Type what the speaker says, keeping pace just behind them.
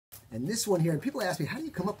And this one here, and people ask me, how do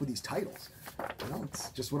you come up with these titles? Well, it's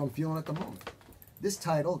just what I'm feeling at the moment. This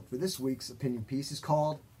title for this week's opinion piece is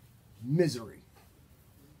called Misery.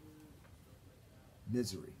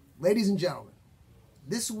 Misery. Ladies and gentlemen,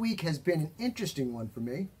 this week has been an interesting one for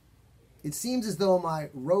me. It seems as though my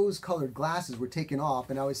rose-colored glasses were taken off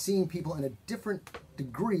and I was seeing people in a different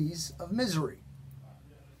degrees of misery.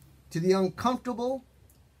 To the uncomfortable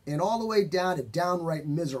and all the way down to downright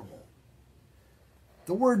miserable.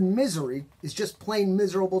 The word misery is just plain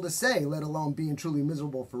miserable to say, let alone being truly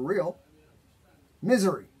miserable for real.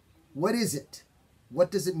 Misery. What is it?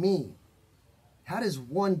 What does it mean? How does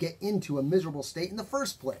one get into a miserable state in the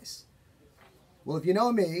first place? Well, if you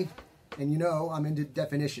know me, and you know I'm into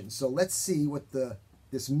definitions, so let's see what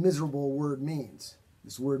this miserable word means.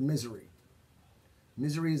 This word misery.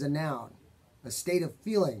 Misery is a noun, a state of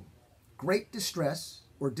feeling great distress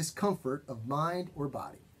or discomfort of mind or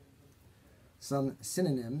body. Some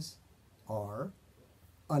synonyms are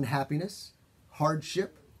unhappiness,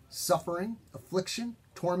 hardship, suffering, affliction,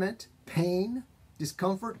 torment, pain,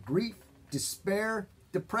 discomfort, grief, despair,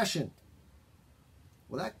 depression.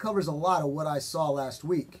 Well, that covers a lot of what I saw last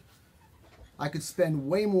week. I could spend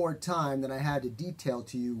way more time than I had to detail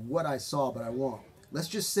to you what I saw, but I won't. Let's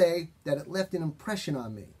just say that it left an impression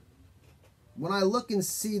on me. When I look and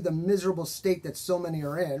see the miserable state that so many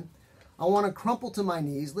are in, I want to crumple to my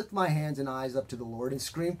knees, lift my hands and eyes up to the Lord and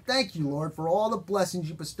scream, "Thank you, Lord, for all the blessings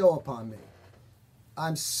you bestow upon me.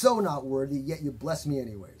 I'm so not worthy, yet you bless me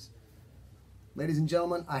anyways." Ladies and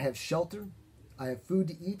gentlemen, I have shelter, I have food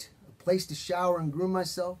to eat, a place to shower and groom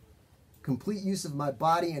myself, complete use of my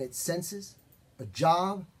body and its senses, a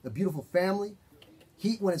job, a beautiful family,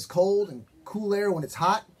 heat when it's cold and cool air when it's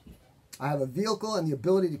hot. I have a vehicle and the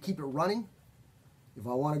ability to keep it running. If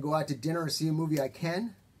I want to go out to dinner or see a movie, I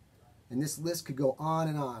can. And this list could go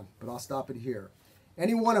on, but I'll stop it here.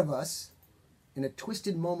 Any one of us, in a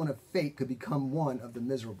twisted moment of fate, could become one of the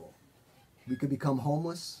miserable. We could become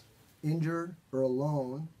homeless, injured, or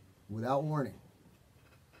alone without warning.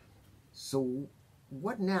 So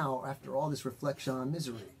what now after all this reflection on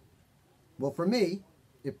misery? Well, for me,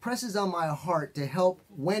 it presses on my heart to help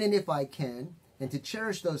when and if I can, and to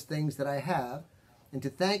cherish those things that I have, and to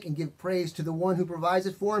thank and give praise to the one who provides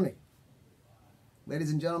it for me.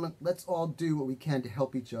 Ladies and gentlemen, let's all do what we can to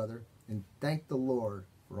help each other and thank the Lord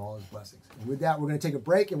for all his blessings. And with that, we're going to take a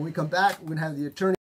break, and when we come back, we're going to have the attorney